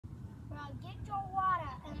your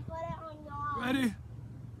water and put it on your arm. Ready?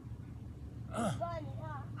 Run it,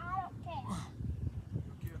 I don't care.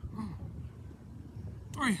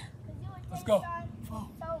 Three. Let's go. 4.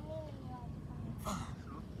 So mean all the time. 5.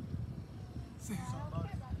 6. I don't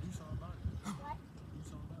care about Do something about it. what? Do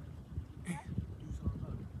something about it. 8. Do something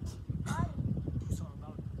about it. Buddy. Do something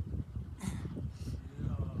about it. Yeah.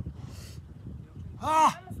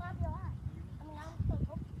 Ah! I'm gonna slap your ass. I mean, I'm gonna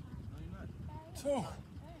go. No, you're not. 2.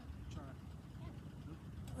 Try.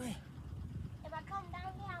 3. If I come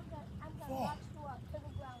down here, I'm gonna 4. box you up to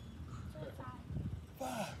the ground 2 times.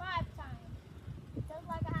 5. 5 times.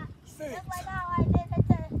 Just 6. like how I did it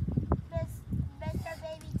to Mr.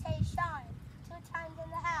 Baby Tayshawn 2 times in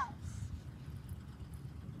the house.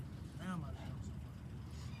 Damn, I know something.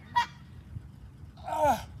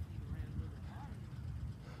 Ah!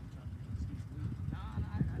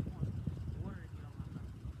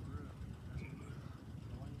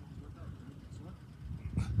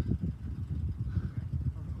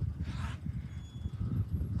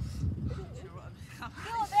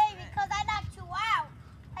 You a baby, because I knocked you out.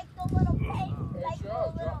 Like the little baby. Like the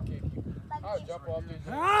I'll little. drop kick you. Like I'll you. jump off this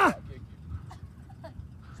and Ah! drop kick you.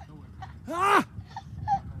 Ah!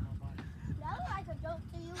 That was like a joke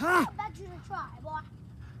to you. Huh? I bet you to try, boy.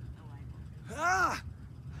 Ah!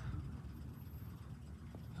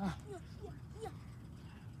 Yeah.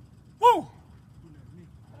 Woo!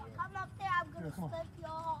 Come up there, I'm gonna Yeah, come on. slip your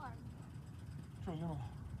arm. True, you know.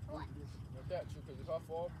 What? Not that true, because if I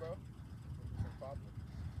fall, bro, it's a problem.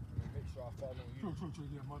 I'm gonna make sure I fall on you. True.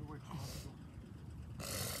 Yeah, by the way, true.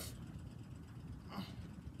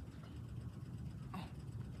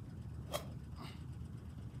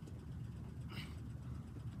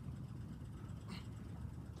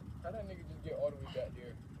 How that nigga just get all the way back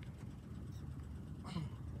there?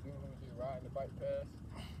 Dude who was just riding the bike past.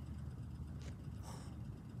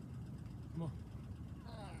 Come on.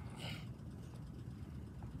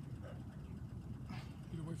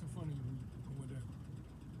 Get away from front of you when you go down.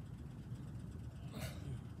 Yeah.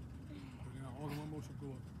 Go down. All in one motion, go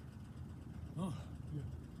up. Yeah.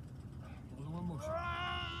 All in one motion.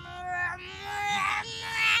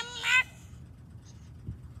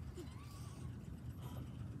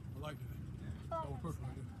 I like that. That was perfect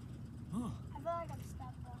right there. I feel like I'm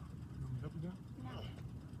stuck, bro. You want me to help you down? No,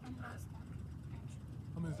 I'm not stuck.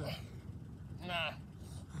 How many is that? Nah.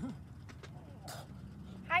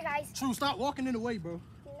 Hi, guys. True, stop walking in the way, bro.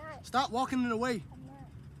 You're not. Stop walking in the way. I'm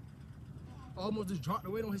not. Almost just dropped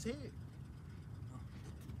the weight on his head.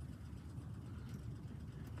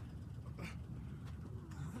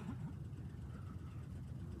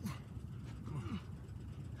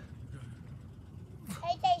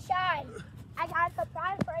 Hey, Tayshawn. I got a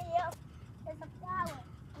surprise for you. It's a flower.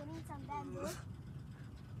 You need some bamboo?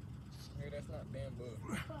 Nigga, that's not bamboo.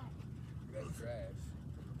 What? That's grass.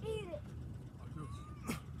 Eat it. Like this.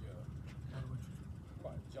 Yeah. By the way, I'm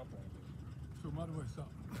about to jump on you. true. By the way, stop.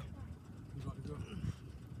 You about to go.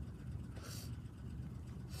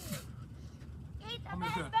 Eat the How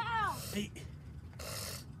many is that? bamboo. 8.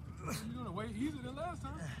 You're doing it way easier than last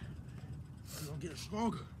time. You're gonna get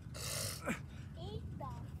stronger. Eat the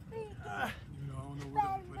freaking. You know, I don't know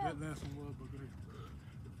what that last one was, but go ahead.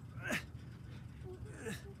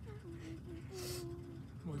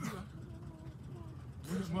 Come on, you got it.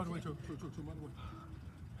 Move by the way, true, by the way.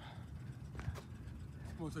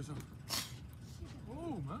 Come on, say something.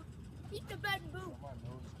 Oh, man. Eat the bamboo. My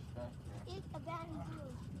nose is back. Eat the bamboo.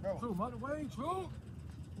 Bro. True, by the way, true.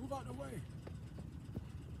 Move out the way.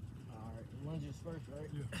 Alright, lunges first, right?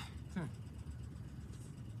 Yeah. 10.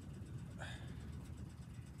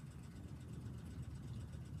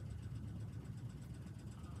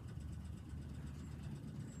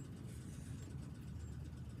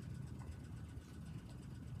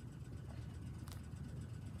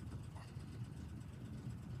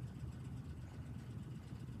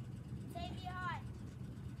 Save your heart.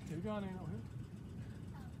 Take on ain't out here.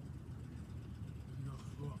 There you go.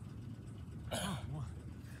 Go up. 1.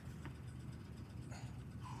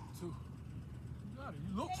 2. You got it.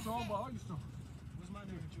 You look strong, but are you strong? What's my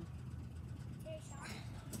name with you? Tayshawn.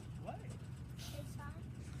 What? Tayshawn.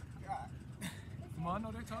 God. Come on, I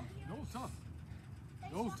know they tough. Those tough.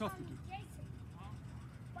 Those tough to do. Jason.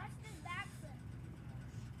 Watch this back flip.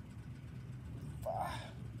 5.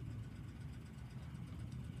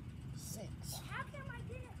 6. How can I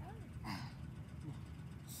get it early?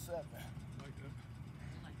 7. Like that.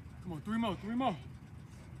 Come on, 3 more, 3 more.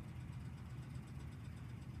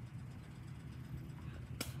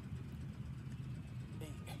 8.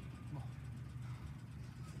 Come on.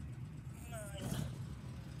 9.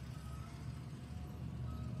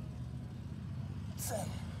 10.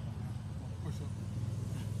 Push up.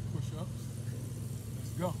 Push ups.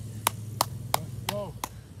 Let's go. Let's go.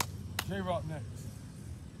 J-Rock next.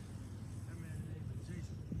 That man's name is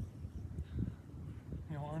Jason.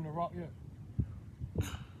 You don't earn the rock yet. I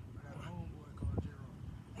got a homeboy called J-Rock.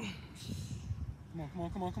 Come on, come on,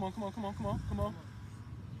 come on, come on, come on, come on, come on, come on.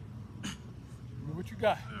 What you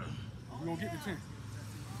got? We're gonna get the 10.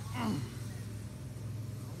 Come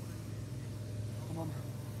on.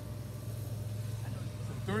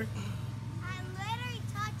 So 3. I'm literally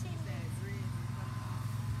touching this.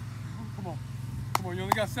 Come on. Come on, you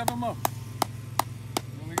only got 7 more.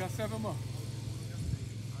 You only got 7 more.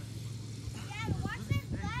 Dad, watch this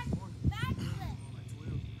backflip.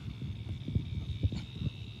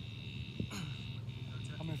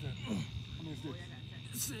 How many is that? How many is this?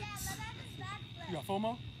 Dad, look at this backflip. You got 4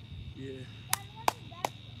 more? Yeah. Dad, look at this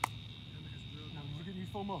backflip. No, you get these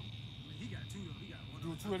 4 more. He got 2 though. He got 1.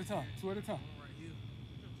 Do it 2 at a time. 2 at a time. One right here.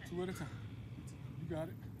 2 at a time. You got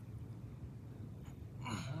it.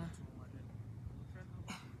 1,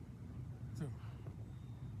 2.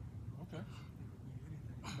 Okay.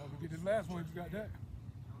 Now we get this last one if you got that. I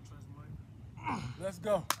don't trust money. Let's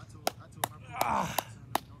go. I told my son,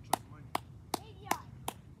 don't trust money. Big yard.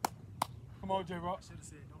 Come on, J-Rock. I should have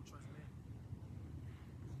said don't trust men.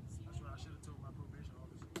 That's what I should have told my probation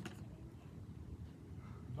officer.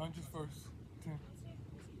 Lunges first. 10. What's his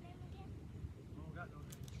name again? I don't got no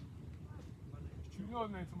name. My name is You True. know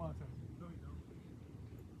his name, Tomonte. No, you don't.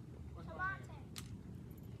 What's my Tomonte. name?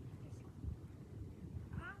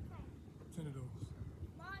 Monte. 10 of those.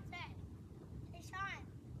 Monte. Hey, Sean.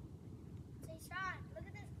 Say, Sean, look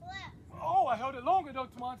at this flip. Oh, I held it longer though,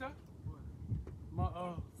 Tomonte. What? My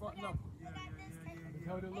front Look at, level. look at this. I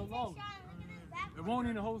held it a Hey, little say, longer. Sean, look at this backflip. It won't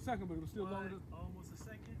even a whole second, but it was still longer than. Almost a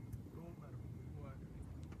second. Go better. What?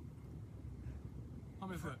 How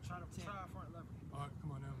many is that? Try front lever. All right,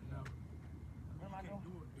 come on now. Now, What am I doing?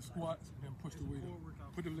 Do it. the squats, and then push the weight core up. workout.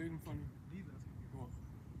 Put the weight in front of you. Leave that. Go on.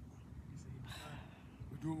 You see,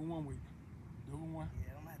 We do it with one weight. Do it with one.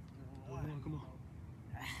 yeah, I'm gonna have to do Do it with one. Come on.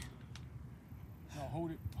 No,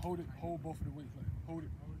 hold it. Hold both of the weights. Like, hold it.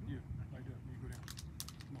 Yeah, like that. You go down.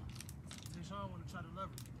 Come on. Hey, Sean want to try the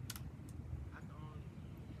lever. I can,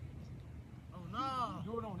 oh no!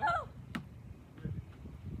 Do it on that.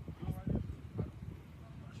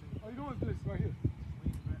 All you doing is this right here. You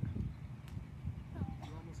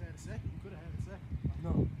almost had a second. You could have had a second.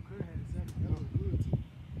 No. Could have had a second. That was good too.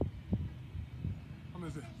 How many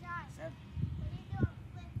is Hey, that? Sean. 7. What are you doing?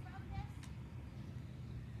 Flip from this?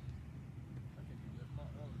 I can't do that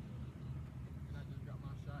part earlier. And I just got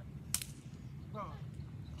my shot. Bro,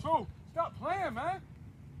 True. Stop playing, man.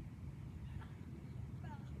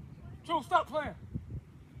 True, stop playing.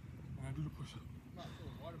 And I do the push-up. Not so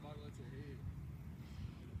water bottle into your head.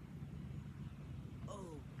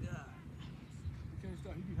 oh God. You can't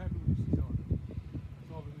stop. He be happy when you see all that.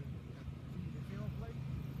 That's all it is. If you don't play,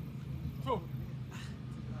 True.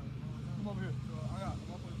 Come over here. So I got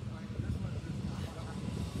 1.2 this one.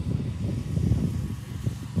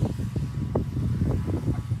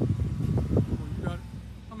 Come on, you got it.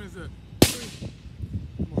 How many is that? 3.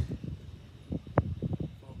 Come on.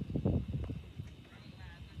 4.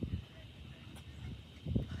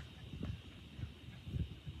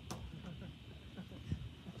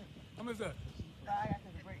 How many is that? I gotta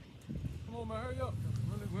take a break. Come on, man, hurry up.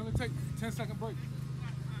 We're gonna take a 10-second break.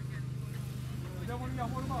 Is that one of y'all?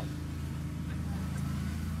 Hold them up.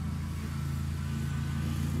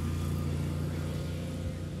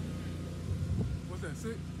 What's that, 6?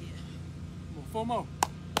 Yeah. Come on, 4 more.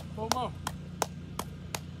 4 more.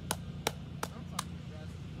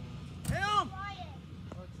 Him!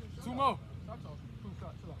 Quiet. 2 more. Stop talking.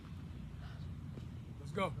 Stop, chill out.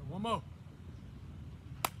 Let's go. 1 more.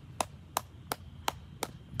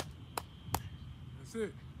 That's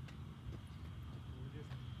it.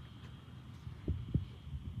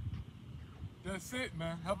 That's it,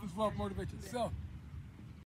 man. Help us motivate yourself.